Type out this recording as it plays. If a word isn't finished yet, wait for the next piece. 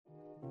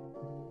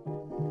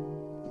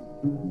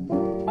Welcome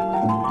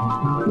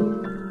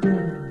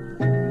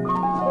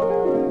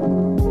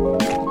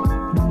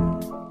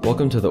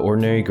to the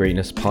Ordinary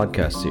Greatness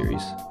podcast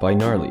series by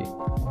Gnarly,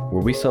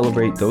 where we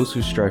celebrate those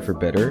who strive for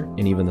better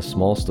in even the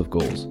smallest of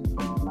goals.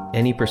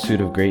 Any pursuit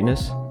of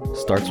greatness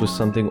starts with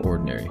something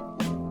ordinary.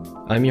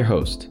 I'm your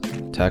host,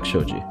 Tak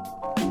Shoji.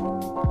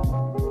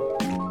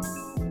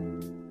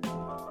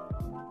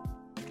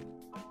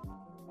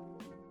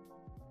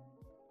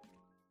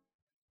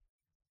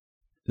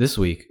 This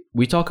week,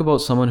 we talk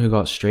about someone who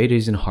got straight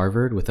A's in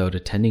Harvard without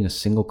attending a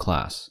single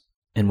class.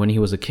 And when he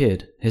was a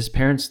kid, his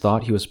parents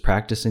thought he was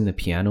practicing the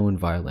piano and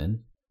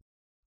violin,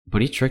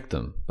 but he tricked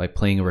them by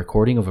playing a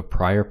recording of a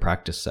prior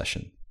practice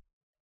session.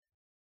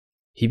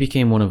 He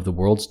became one of the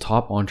world's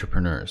top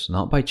entrepreneurs,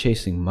 not by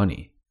chasing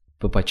money,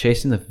 but by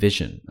chasing the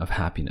vision of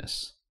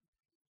happiness.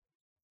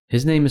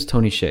 His name is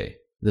Tony Hsieh,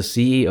 the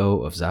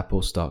CEO of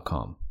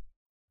Zappos.com.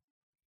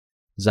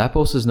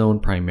 Zappos is known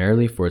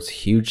primarily for its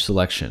huge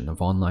selection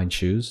of online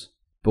shoes,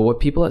 but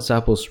what people at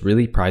Zappos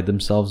really pride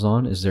themselves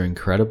on is their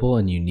incredible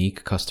and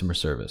unique customer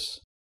service.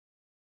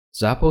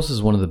 Zappos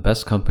is one of the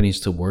best companies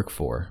to work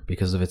for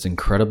because of its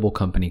incredible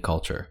company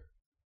culture.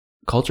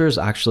 Culture is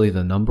actually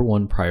the number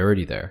one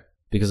priority there,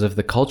 because if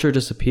the culture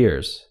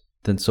disappears,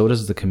 then so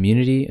does the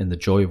community and the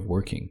joy of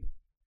working.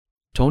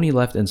 Tony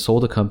left and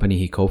sold a company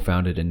he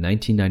co-founded in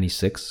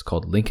 1996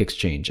 called Link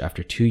Exchange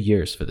after 2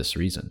 years for this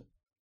reason.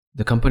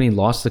 The company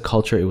lost the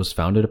culture it was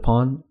founded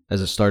upon as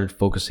it started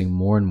focusing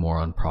more and more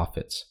on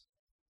profits.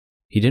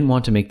 He didn't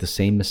want to make the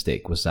same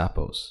mistake with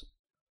Zappos.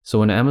 So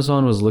when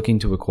Amazon was looking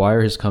to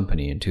acquire his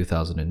company in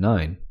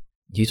 2009,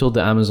 he told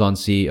the Amazon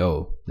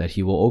CEO that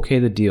he will okay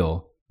the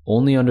deal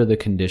only under the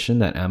condition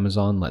that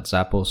Amazon let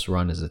Zappos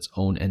run as its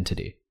own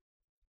entity.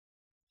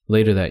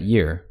 Later that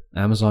year,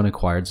 Amazon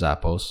acquired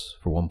Zappos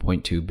for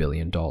 $1.2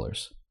 billion.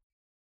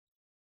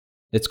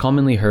 It's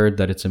commonly heard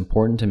that it's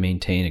important to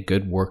maintain a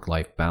good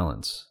work-life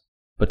balance,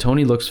 but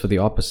Tony looks for the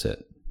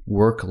opposite,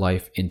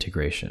 work-life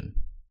integration.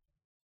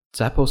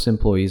 Zappos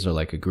employees are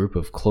like a group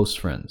of close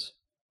friends.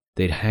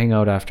 They'd hang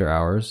out after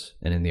hours,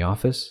 and in the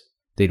office,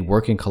 they'd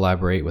work and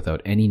collaborate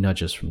without any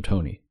nudges from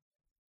Tony.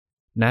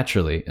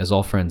 Naturally, as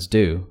all friends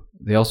do,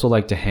 they also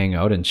like to hang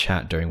out and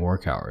chat during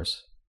work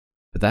hours.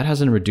 But that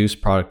hasn't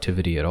reduced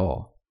productivity at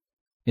all.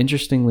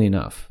 Interestingly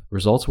enough,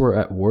 results were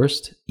at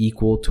worst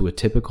equal to a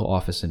typical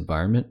office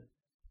environment,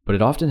 but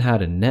it often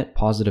had a net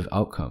positive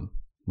outcome,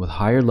 with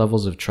higher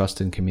levels of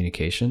trust and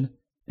communication,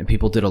 and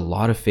people did a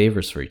lot of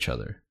favors for each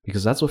other,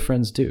 because that's what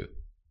friends do.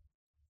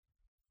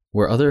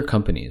 Where other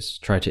companies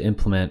try to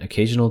implement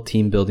occasional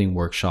team-building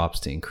workshops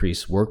to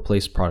increase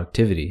workplace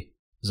productivity,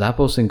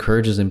 Zappos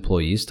encourages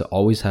employees to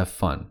always have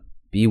fun,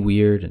 be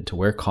weird, and to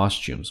wear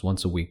costumes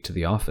once a week to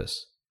the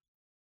office.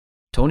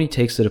 Tony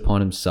takes it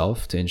upon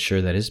himself to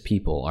ensure that his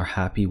people are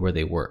happy where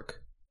they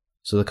work.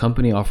 So the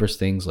company offers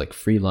things like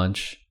free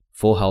lunch,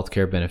 full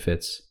healthcare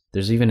benefits,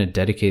 there's even a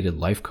dedicated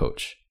life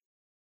coach.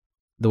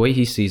 The way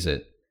he sees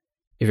it,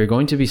 if you're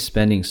going to be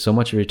spending so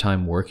much of your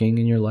time working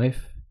in your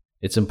life,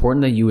 it's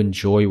important that you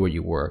enjoy where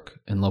you work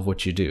and love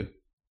what you do.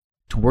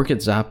 To work at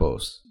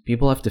Zappos,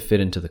 people have to fit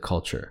into the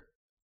culture,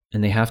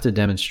 and they have to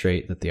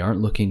demonstrate that they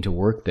aren't looking to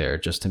work there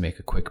just to make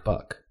a quick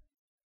buck.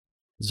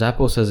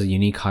 Zappos has a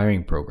unique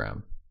hiring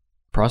program.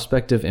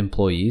 Prospective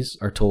employees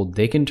are told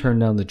they can turn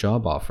down the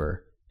job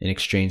offer in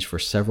exchange for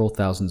several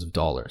thousands of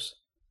dollars.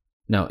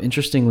 Now,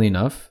 interestingly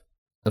enough,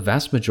 a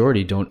vast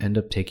majority don't end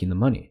up taking the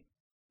money.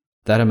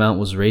 That amount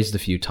was raised a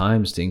few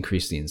times to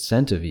increase the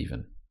incentive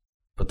even,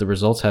 but the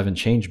results haven't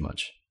changed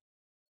much.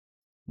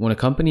 When a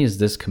company is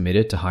this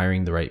committed to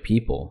hiring the right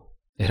people,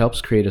 it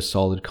helps create a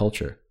solid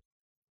culture.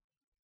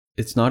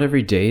 It's not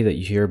every day that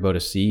you hear about a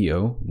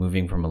CEO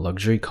moving from a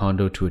luxury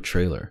condo to a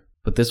trailer,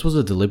 but this was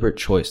a deliberate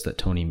choice that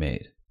Tony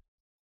made.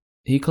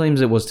 He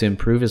claims it was to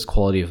improve his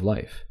quality of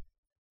life.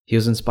 He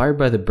was inspired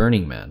by the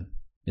Burning Man.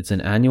 It's an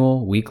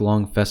annual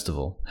week-long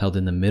festival held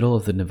in the middle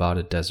of the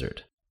Nevada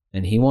desert,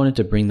 and he wanted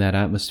to bring that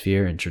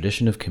atmosphere and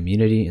tradition of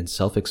community and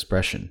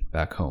self-expression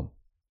back home.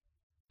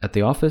 At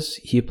the office,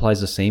 he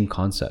applies the same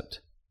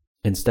concept.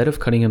 Instead of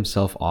cutting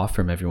himself off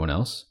from everyone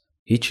else,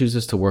 he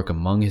chooses to work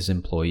among his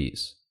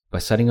employees by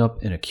setting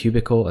up in a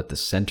cubicle at the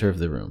center of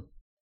the room.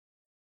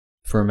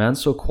 For a man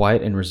so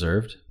quiet and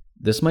reserved,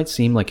 this might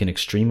seem like an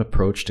extreme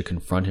approach to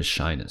confront his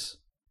shyness,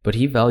 but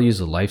he values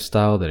a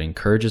lifestyle that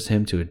encourages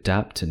him to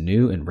adapt to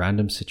new and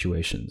random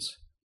situations.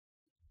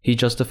 He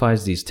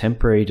justifies these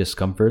temporary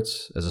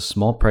discomforts as a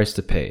small price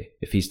to pay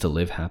if he's to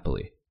live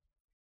happily.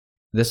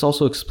 This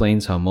also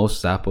explains how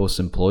most Zappos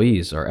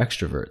employees are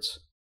extroverts.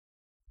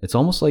 It's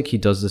almost like he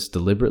does this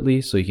deliberately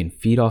so he can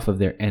feed off of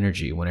their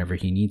energy whenever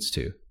he needs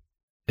to.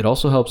 It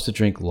also helps to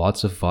drink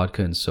lots of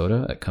vodka and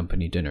soda at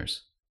company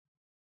dinners.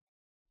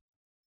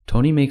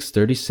 Tony makes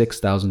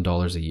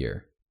 $36,000 a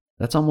year.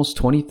 That's almost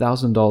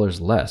 $20,000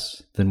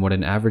 less than what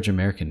an average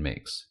American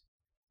makes.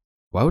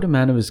 Why would a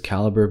man of his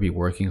caliber be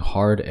working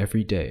hard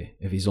every day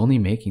if he's only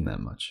making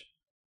that much?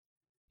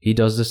 He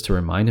does this to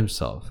remind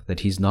himself that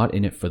he's not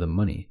in it for the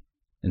money,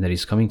 and that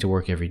he's coming to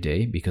work every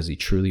day because he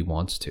truly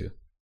wants to.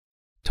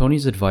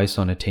 Tony's advice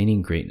on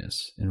attaining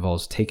greatness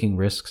involves taking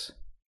risks,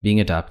 being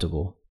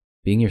adaptable,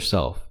 being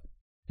yourself,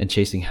 and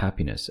chasing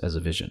happiness as a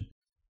vision.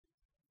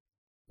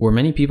 Where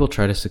many people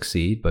try to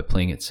succeed by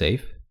playing it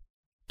safe,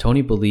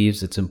 Tony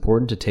believes it's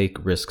important to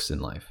take risks in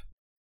life.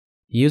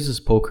 He uses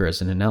poker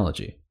as an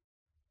analogy.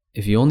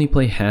 If you only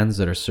play hands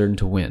that are certain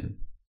to win,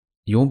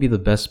 you won't be the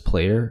best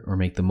player or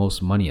make the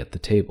most money at the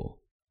table.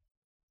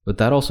 But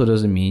that also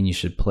doesn't mean you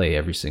should play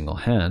every single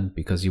hand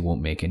because you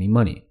won't make any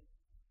money.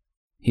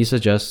 He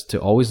suggests to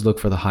always look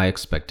for the high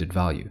expected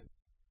value.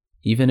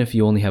 Even if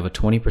you only have a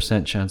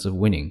 20% chance of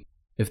winning,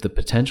 if the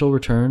potential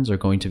returns are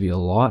going to be a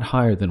lot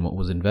higher than what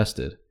was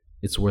invested,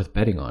 it's worth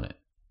betting on it.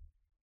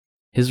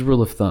 His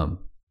rule of thumb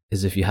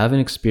is if you haven't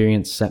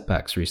experienced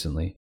setbacks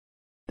recently,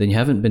 then you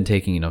haven't been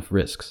taking enough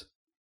risks.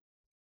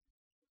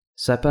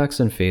 Setbacks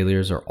and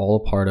failures are all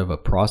a part of a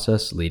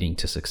process leading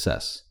to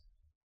success.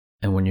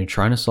 And when you're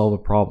trying to solve a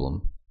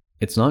problem,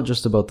 it's not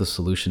just about the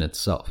solution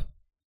itself.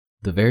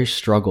 The very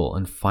struggle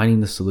and finding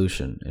the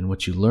solution and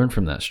what you learn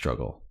from that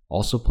struggle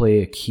also play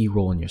a key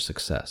role in your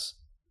success.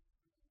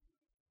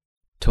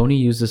 Tony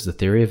uses the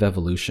theory of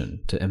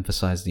evolution to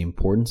emphasize the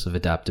importance of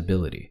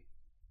adaptability.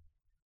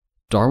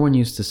 Darwin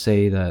used to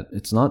say that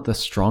it's not the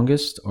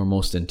strongest or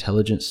most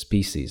intelligent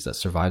species that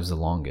survives the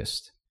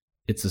longest.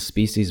 It's the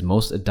species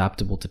most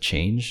adaptable to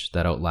change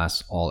that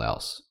outlasts all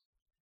else.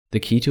 The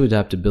key to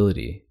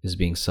adaptability is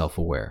being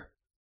self-aware.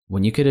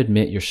 When you can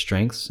admit your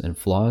strengths and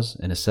flaws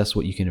and assess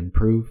what you can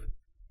improve,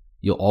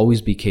 you'll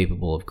always be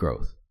capable of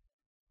growth.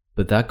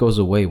 But that goes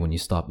away when you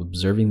stop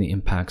observing the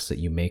impacts that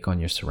you make on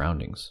your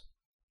surroundings.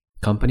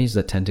 Companies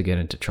that tend to get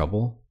into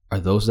trouble are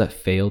those that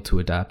fail to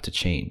adapt to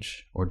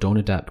change or don't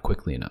adapt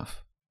quickly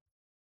enough.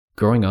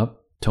 Growing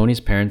up, Tony's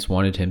parents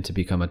wanted him to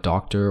become a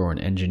doctor or an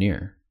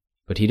engineer,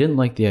 but he didn't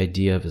like the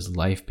idea of his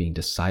life being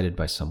decided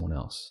by someone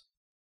else.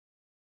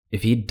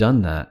 If he'd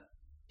done that,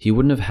 he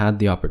wouldn't have had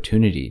the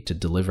opportunity to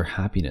deliver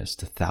happiness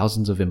to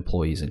thousands of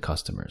employees and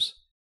customers.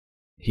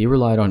 He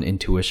relied on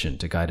intuition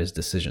to guide his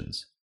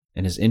decisions,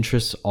 and his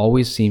interests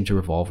always seemed to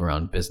revolve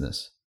around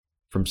business,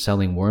 from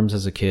selling worms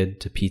as a kid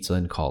to pizza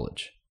in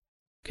college.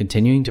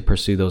 Continuing to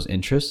pursue those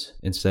interests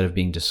instead of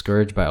being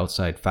discouraged by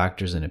outside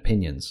factors and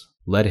opinions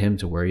led him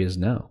to where he is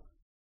now.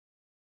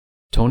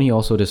 Tony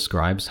also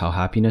describes how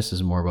happiness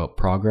is more about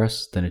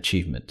progress than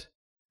achievement.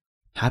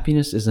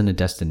 Happiness isn't a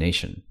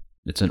destination,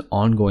 it's an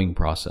ongoing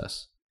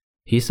process.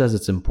 He says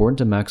it's important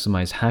to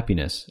maximize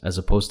happiness as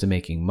opposed to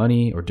making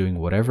money or doing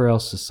whatever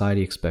else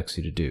society expects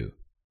you to do.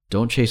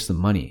 Don't chase the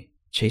money,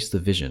 chase the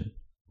vision,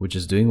 which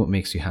is doing what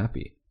makes you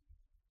happy.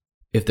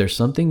 If there's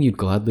something you'd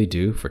gladly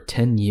do for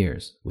 10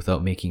 years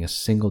without making a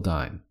single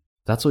dime,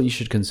 that's what you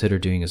should consider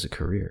doing as a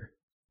career.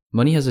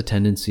 Money has a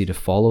tendency to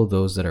follow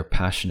those that are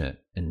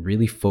passionate and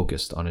really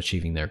focused on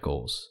achieving their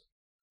goals.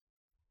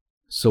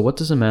 So what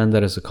does a man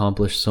that has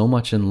accomplished so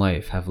much in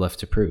life have left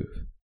to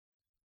prove?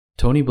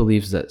 Tony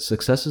believes that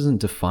success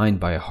isn't defined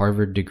by a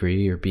Harvard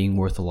degree or being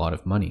worth a lot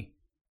of money.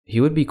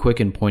 He would be quick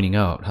in pointing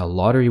out how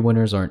lottery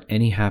winners aren't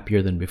any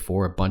happier than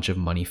before a bunch of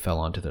money fell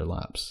onto their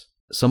laps.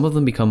 Some of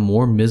them become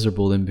more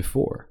miserable than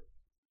before.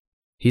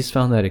 He's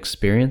found that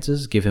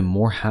experiences give him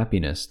more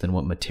happiness than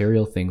what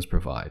material things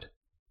provide.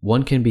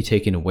 One can be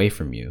taken away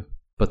from you,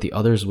 but the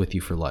other is with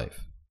you for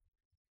life.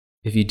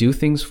 If you do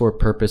things for a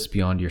purpose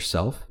beyond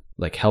yourself,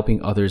 like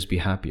helping others be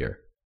happier,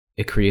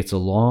 it creates a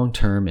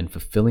long-term and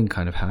fulfilling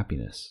kind of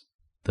happiness,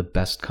 the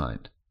best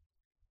kind.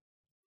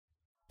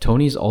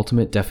 Tony's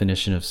ultimate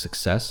definition of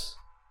success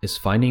is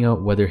finding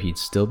out whether he'd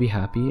still be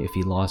happy if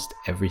he lost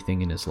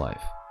everything in his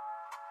life.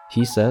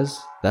 He says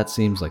that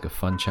seems like a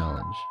fun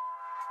challenge.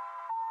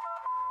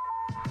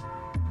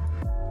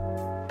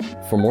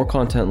 For more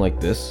content like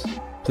this,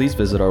 please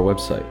visit our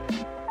website,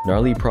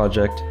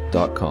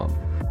 gnarlyproject.com.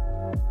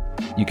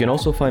 You can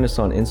also find us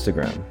on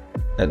Instagram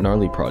at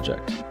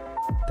gnarlyproject.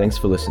 Thanks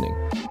for listening.